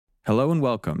Hello and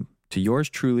welcome to yours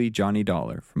truly, Johnny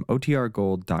Dollar from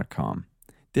OTRGold.com.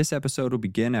 This episode will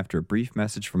begin after a brief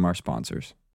message from our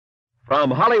sponsors. From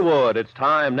Hollywood, it's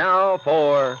time now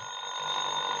for...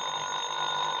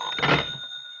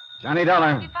 Johnny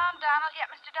Dollar. Have you found Donald yet,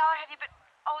 Mr. Dollar? Have you been...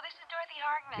 Oh, this is Dorothy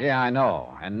Harkness. Yeah, I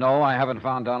know. And no, I haven't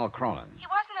found Donald Cronin. He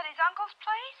wasn't at his uncle's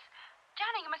place?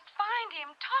 Johnny, you must find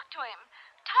him. Talk to him.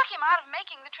 Talk him out of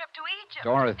making the trip to Egypt.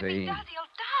 Dorothy. If he does,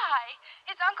 he'll die.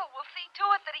 His uncle will see to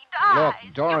it that he dies. Look,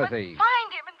 Dorothy. You must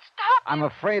find him and stop him. I'm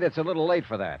afraid it's a little late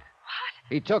for that. What?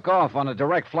 He took off on a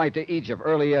direct flight to Egypt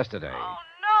early yesterday. Oh,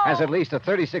 no. Has at least a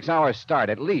 36-hour start,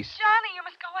 at least. Johnny, you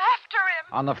must go after him.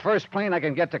 On the first plane I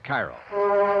can get to Cairo.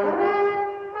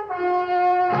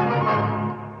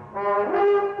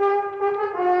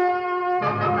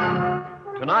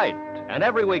 Tonight and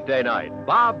every weekday night,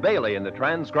 Bob Bailey in the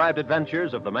transcribed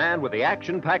adventures of the man with the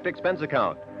action-packed expense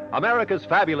account, America's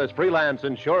fabulous freelance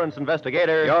insurance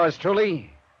investigator... Yours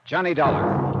truly, Johnny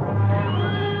Dollar.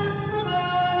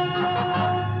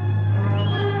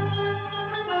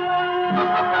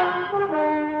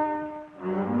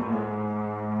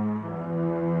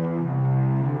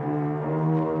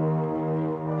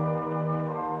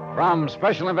 From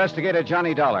Special Investigator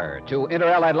Johnny Dollar to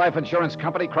Inter-Allied Life Insurance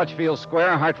Company, Crutchfield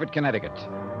Square, Hartford, Connecticut.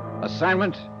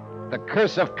 Assignment, The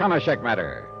Curse of Kamashek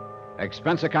Matter.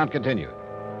 Expense account continued.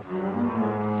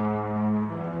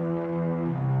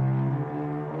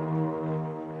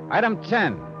 Item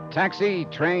 10, taxi,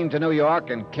 train to New York,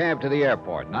 and cab to the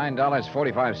airport,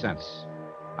 $9.45.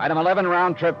 Item 11,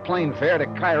 round-trip plane fare to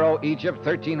Cairo, Egypt,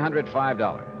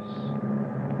 $1,305.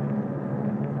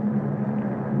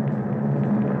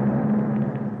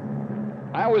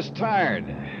 I was tired,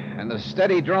 and the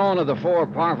steady drone of the four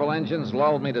powerful engines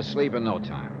lulled me to sleep in no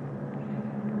time.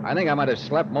 I think I might have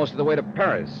slept most of the way to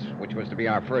Paris, which was to be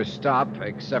our first stop,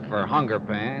 except for hunger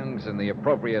pangs and the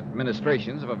appropriate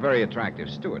ministrations of a very attractive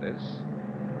stewardess.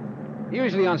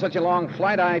 Usually on such a long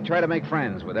flight, I try to make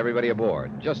friends with everybody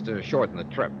aboard, just to shorten the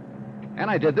trip.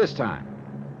 And I did this time,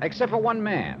 except for one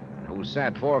man who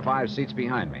sat 4 or 5 seats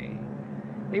behind me.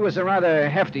 He was a rather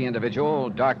hefty individual,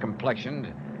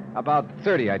 dark-complexioned, about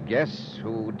 30, I'd guess,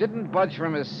 who didn't budge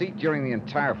from his seat during the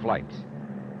entire flight.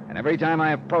 And every time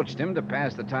I approached him to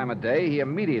pass the time of day, he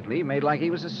immediately made like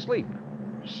he was asleep.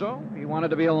 So he wanted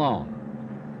to be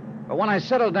alone. But when I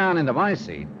settled down into my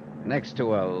seat, next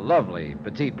to a lovely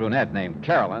petite brunette named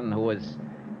Carolyn, who was...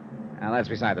 Now, that's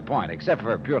beside the point, except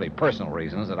for purely personal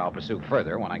reasons that I'll pursue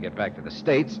further when I get back to the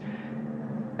States.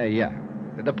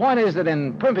 The point is that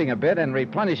in primping a bit and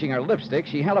replenishing her lipstick,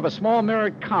 she held up a small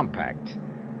mirrored compact.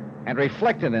 And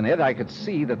reflected in it, I could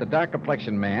see that the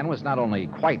dark-complexioned man was not only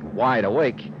quite wide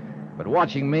awake, but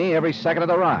watching me every second of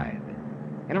the ride.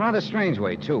 In a rather strange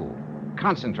way, too.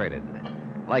 Concentrated.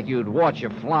 Like you'd watch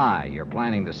a fly you're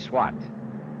planning to swat.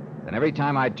 Then every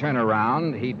time I'd turn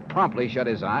around, he'd promptly shut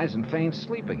his eyes and feign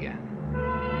sleep again.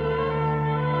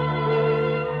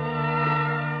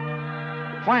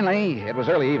 Finally, it was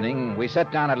early evening, we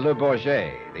sat down at Le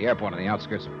Bourget, the airport on the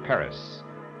outskirts of Paris.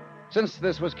 Since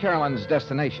this was Carolyn's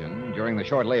destination, during the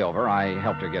short layover, I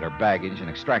helped her get her baggage and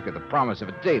extracted the promise of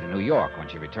a date in New York when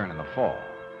she returned in the fall.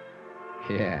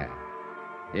 Yeah,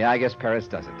 I guess Paris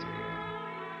does it to you.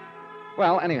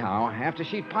 Well, anyhow, after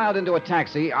she'd piled into a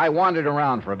taxi, I wandered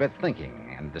around for a bit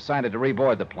thinking and decided to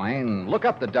reboard the plane, look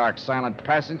up the dark, silent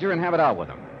passenger, and have it out with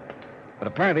him. But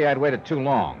apparently I'd waited too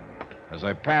long. As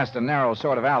I passed a narrow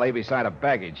sort of alley beside a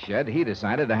baggage shed, he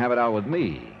decided to have it out with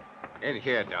me. In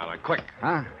here, Dollar, quick.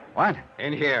 Huh? What?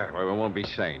 In here, where we won't be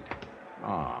seen.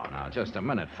 Oh, now, just a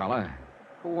minute, fella.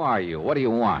 Who are you? What do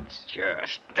you want?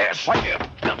 Just this. What?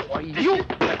 Why, you... You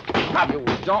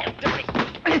don't...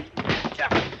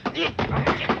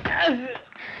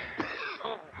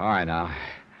 All right, now.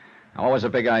 Now, what was the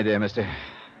big idea, mister?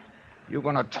 You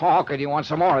gonna talk, or do you want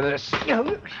some more of this?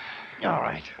 All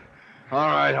right. All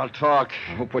right, I'll talk.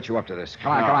 Who put you up to this?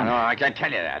 Come on. No, I can't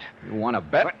tell you that. You want to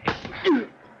bet? All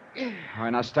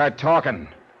right, now start talking.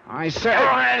 I said... All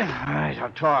right, I'll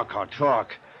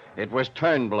talk. It was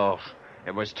Turnbull.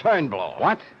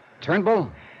 What? Turnbull?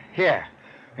 Here.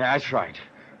 Yeah, that's right.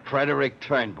 Frederick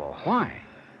Turnbull. Why?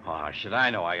 Oh, should I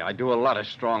know? I do a lot of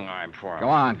strong arm for him.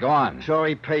 Go on. So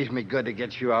he pays me good to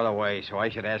get you out of the way, so I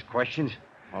should ask questions?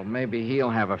 Well, maybe he'll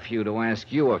have a few to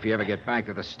ask you if you ever get back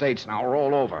to the States, and I'll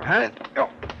roll over. Huh? No.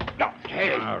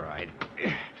 Hey. All right.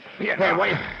 Hey,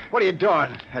 what are you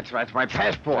doing? That's my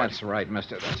passport. That's right,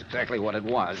 mister. That's exactly what it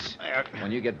was.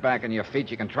 When you get back on your feet,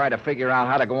 you can try to figure out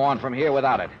how to go on from here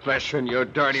without it. Listen, you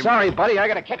dirty... Sorry, buddy. I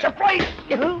gotta catch a flight.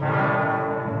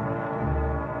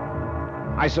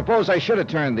 I suppose I should have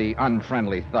turned the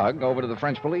unfriendly thug over to the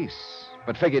French police.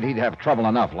 but figured he'd have trouble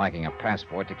enough lacking a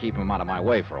passport to keep him out of my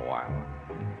way for a while.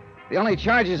 The only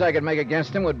charges I could make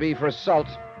against him would be for assault.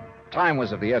 Time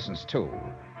was of the essence, too,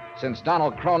 since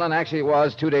Donald Cronin actually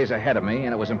was 2 days ahead of me,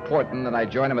 and it was important that I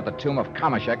join him at the tomb of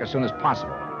Kamashek as soon as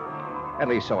possible. At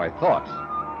least so I thought,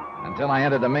 until I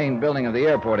entered the main building of the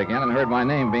airport again and heard my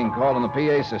name being called on the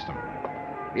PA system.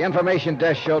 The information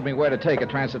desk showed me where to take a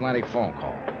transatlantic phone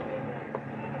call.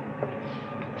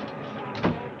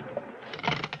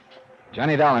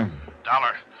 Johnny Dollar.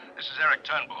 Dollar, this is Eric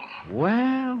Turnbull.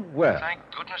 Well. Thank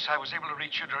goodness I was able to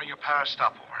reach you during your Paris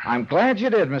stopover. I'm glad you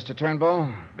did, Mr.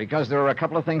 Turnbull, because there are a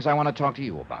couple of things I want to talk to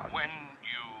you about. When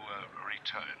you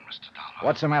return, Mr. Dollar.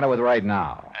 What's the matter with right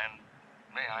now? And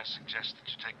may I suggest that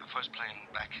you take the first plane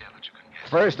back here that you can get?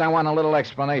 First, I want a little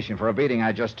explanation for a beating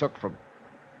I just took from...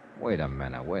 Wait a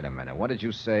minute. What did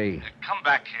you say? Come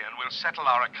back here and we'll settle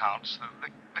our accounts.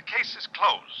 The case is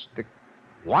closed.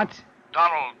 What?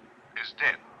 Donald is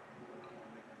dead.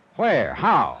 Where?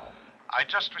 How? I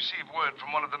just received word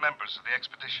from one of the members of the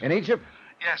expedition. In Egypt?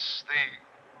 Yes,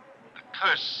 the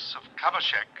curse of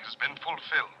Kamashek has been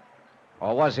fulfilled.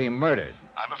 Or was he murdered?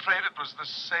 I'm afraid it was the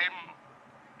same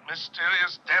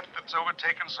mysterious death that's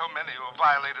overtaken so many who have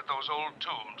violated those old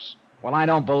tombs. Well, I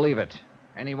don't believe it.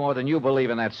 Any more than you believe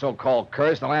in that so-called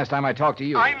curse the last time I talked to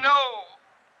you. I know.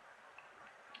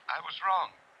 I was wrong.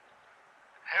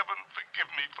 Heaven forgive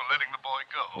me for letting the boy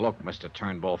go. Look, Mr.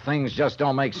 Turnbull, things just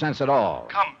don't make sense at all.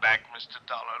 Come back, Mr.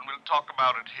 Dollar, and we'll talk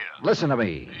about it here. Listen to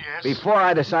me. Yes? Before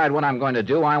I decide what I'm going to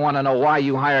do, I want to know why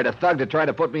you hired a thug to try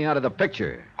to put me out of the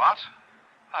picture. What?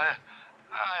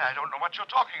 I don't know what you're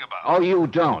talking about. Oh, you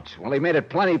don't? Well, he made it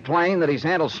plenty plain that he's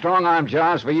handled strong-arm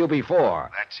jobs for you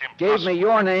before. That's impossible. Gave me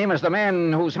your name as the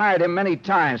man who's hired him many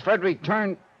times. Frederick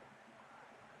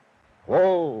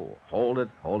Whoa, hold it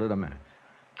a minute.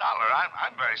 Dollar,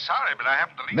 I'm very sorry, but I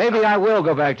haven't the least... Maybe I will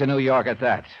go back to New York at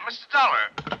that. Mr. Dollar.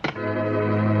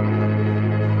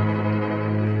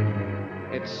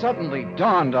 It suddenly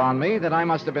dawned on me that I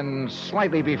must have been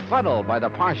slightly befuddled by the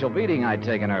partial beating I'd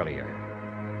taken earlier.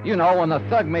 You know, when the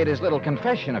thug made his little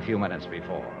confession a few minutes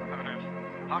before.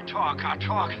 I'll talk.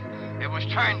 It was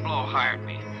Turnbull hired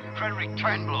me. Frederick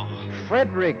Turnbull.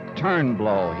 Frederick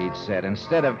Turnbull, he'd said,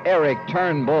 instead of Eric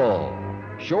Turnbull.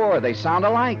 Sure, they sound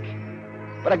alike.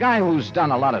 But a guy who's done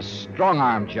a lot of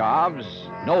strong-arm jobs,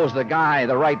 knows the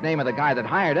right name of the guy that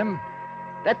hired him,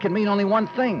 that can mean only one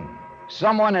thing.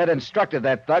 Someone had instructed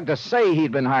that thug to say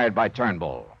he'd been hired by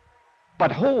Turnbull.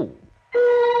 But who?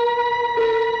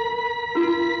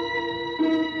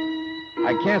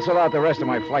 I canceled out the rest of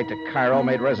my flight to Cairo,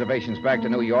 made reservations back to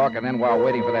New York, and then while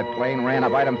waiting for that plane, ran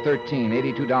up item 13,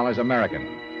 $82 American.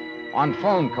 On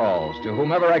phone calls to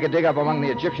whomever I could dig up among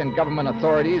the Egyptian government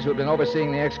authorities who'd been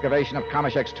overseeing the excavation of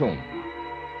Kamashek's tomb.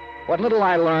 What little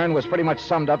I learned was pretty much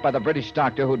summed up by the British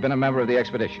doctor who'd been a member of the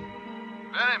expedition.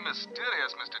 Very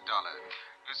mysterious, Mr. Dollar.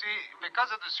 You see,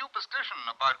 because of the superstition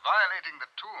about violating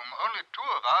the tomb, only 2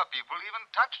 of our people even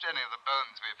touched any of the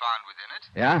bones we found within it.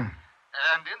 Yeah?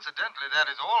 And incidentally,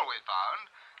 that is all we found.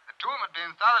 The tomb had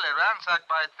been thoroughly ransacked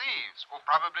by thieves,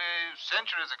 probably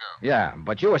centuries ago. Yeah,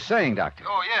 but you were saying, Doctor.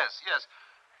 Oh, yes.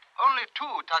 Only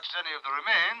 2 touched any of the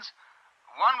remains.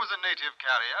 One was a native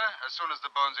carrier, as soon as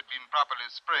the bones had been properly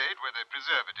sprayed where they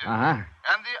preserve it in. Uh-huh.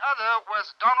 And the other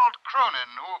was Donald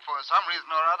Cronin, who, for some reason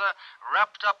or other,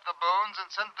 wrapped up the bones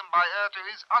and sent them by air to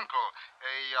his uncle,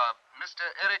 Mr.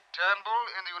 Eric Turnbull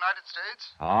in the United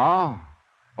States. Oh?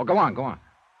 Well, go on.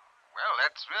 Well,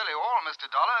 that's really all, Mr.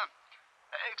 Dollar.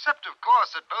 Except, of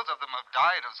course, that both of them have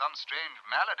died of some strange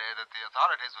malady that the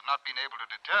authorities have not been able to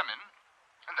determine.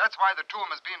 And that's why the tomb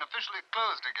has been officially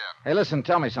closed again. Hey, listen,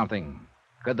 tell me something.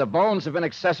 Could the bones have been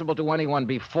accessible to anyone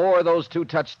before those 2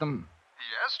 touched them?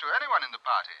 Yes, to anyone in the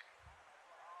party.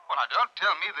 Well, now, don't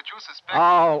tell me that you suspect...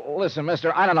 Oh, listen,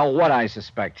 mister, I don't know what I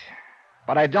suspect.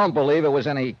 But I don't believe it was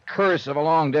any curse of a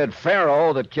long-dead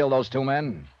pharaoh that killed those 2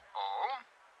 men.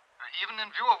 Even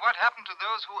in view of what happened to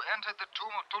those who entered the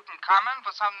tomb of Tutankhamun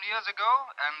for some years ago,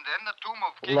 and then the tomb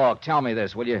of King... Look, tell me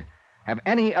this, will you? Have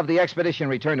any of the expedition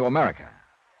returned to America?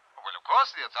 Well, of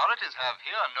course, the authorities have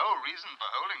here no reason for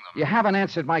holding them. You haven't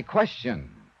answered my question.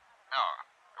 No.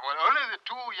 Well, only the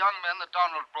 2 young men that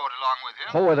Donald brought along with him.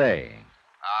 Who are they?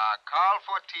 Carl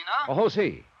Fortina. Well, who's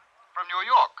he? From New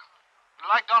York.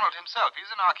 Like Donald himself,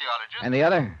 he's an archaeologist. And the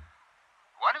other?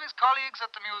 One of his colleagues at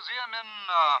the museum in,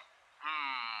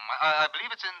 I believe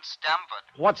it's in Stamford.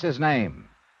 What's his name?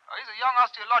 He's a young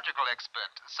osteological expert,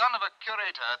 son of a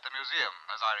curator at the museum,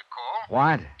 as I recall.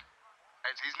 What?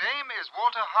 His name is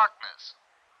Walter Harkness.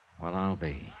 Well, I'll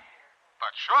be.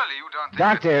 But surely you don't think...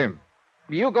 Doctor,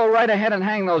 you go right ahead and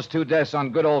hang those 2 deaths on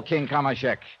good old King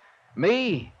Kamashek.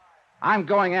 Me? I'm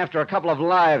going after a couple of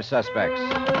live suspects.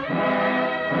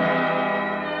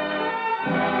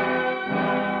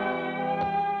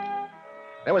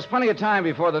 There was plenty of time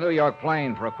before the New York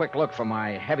plane for a quick look for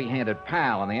my heavy-handed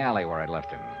pal in the alley where I'd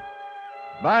left him.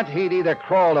 But he'd either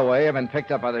crawled away or been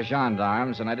picked up by the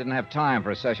gendarmes, and I didn't have time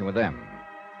for a session with them.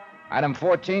 Item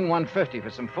 14, $150 for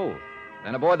some food.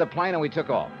 Then aboard the plane, and we took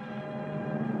off.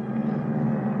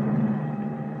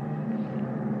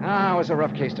 It was a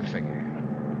rough case to figure.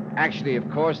 Actually, of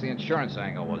course, the insurance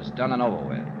angle was done and over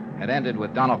with. It ended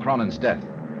with Donald Cronin's death.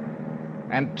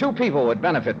 And two people would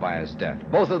benefit by his death,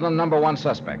 both of them number one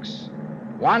suspects.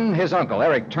 One, his uncle,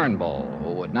 Eric Turnbull,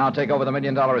 who would now take over the $1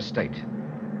 million estate.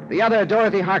 The other,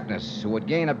 Dorothy Harkness, who would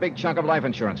gain a big chunk of life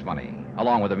insurance money,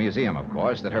 along with the museum, of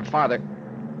course, that her father...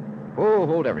 Who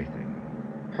hold everything?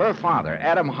 Her father,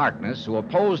 Adam Harkness, who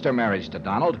opposed her marriage to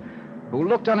Donald, who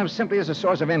looked on him simply as a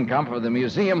source of income for the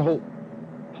museum, who...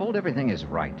 Hold everything is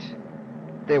right.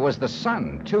 There was the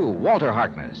son, too, Walter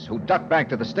Harkness, who ducked back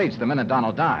to the States the minute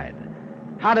Donald died.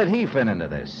 How did he fit into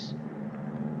this?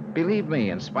 Believe me,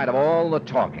 in spite of all the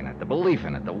talk in it, the belief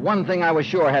in it, the one thing I was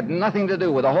sure had nothing to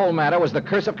do with the whole matter was the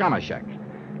curse of Kamashek.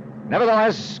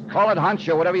 Nevertheless, call it hunch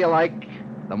or whatever you like,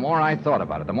 the more I thought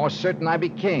about it, the more certain I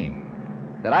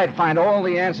became that I'd find all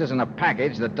the answers in a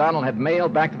package that Donald had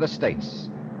mailed back to the States.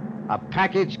 A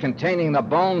package containing the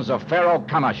bones of Pharaoh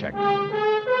Kamashek.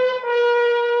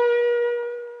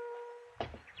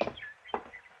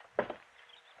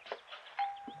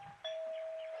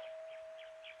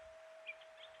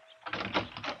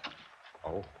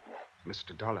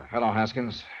 Mr. Dollar. Hello,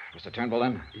 Haskins. Mr. Turnbull,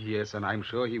 then? Yes, and I'm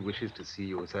sure he wishes to see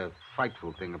you. It's a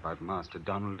frightful thing about Master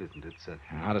Donald, isn't it, sir?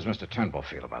 How does Mr. Turnbull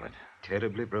feel about it?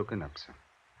 Terribly broken up, sir.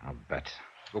 I'll bet.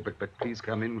 Oh, but please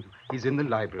come in. He's in the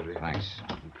library. Thanks.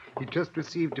 He just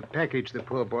received a package the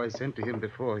poor boy sent to him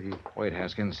before he... Wait,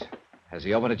 Haskins. Has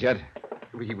he opened it yet?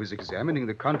 He was examining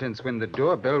the contents when the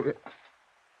doorbell...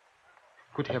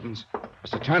 Good heavens.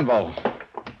 Mr. Turnbull.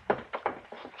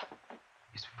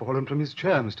 He's fallen from his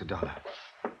chair, Mr. Dollar.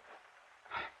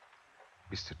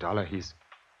 Mr. Dollar, he's...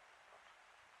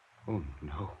 Oh,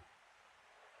 no.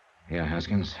 Yeah,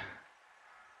 Haskins.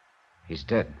 He's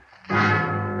dead.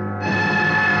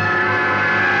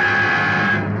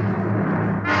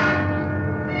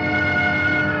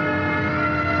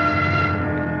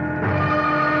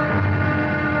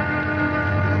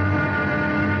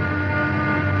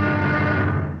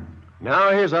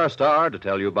 Now here's our star to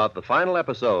tell you about the final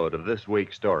episode of this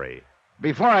week's story.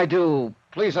 Before I do,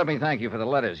 please let me thank you for the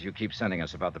letters you keep sending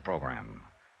us about the program.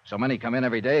 So many come in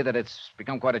every day that it's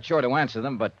become quite a chore to answer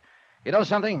them, but you know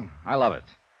something? I love it.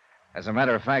 As a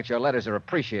matter of fact, your letters are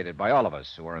appreciated by all of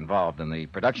us who are involved in the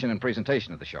production and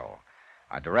presentation of the show.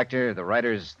 Our director, the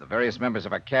writers, the various members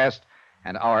of our cast,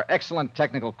 and our excellent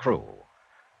technical crew.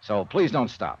 So please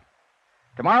don't stop.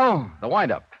 Tomorrow, the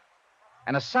wind-up.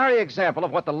 And a sorry example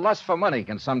of what the lust for money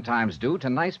can sometimes do to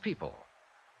nice people.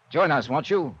 Join us,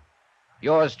 won't you?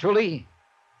 Yours truly,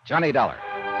 Johnny Dollar.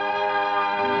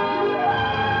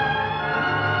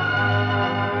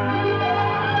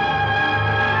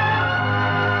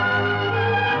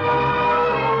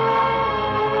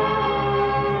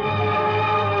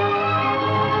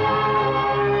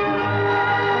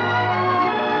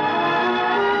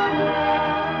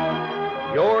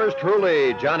 Yours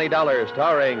truly, Johnny Dollar,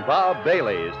 starring Bob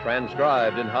Bailey, is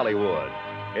transcribed in Hollywood.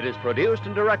 It is produced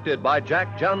and directed by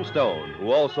Jack Johnstone,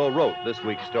 who also wrote this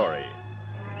week's story.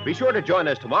 Be sure to join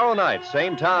us tomorrow night,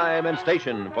 same time and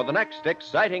station, for the next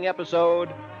exciting episode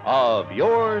of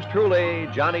Yours truly,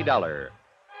 Johnny Dollar.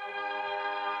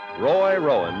 Roy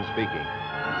Rowan speaking.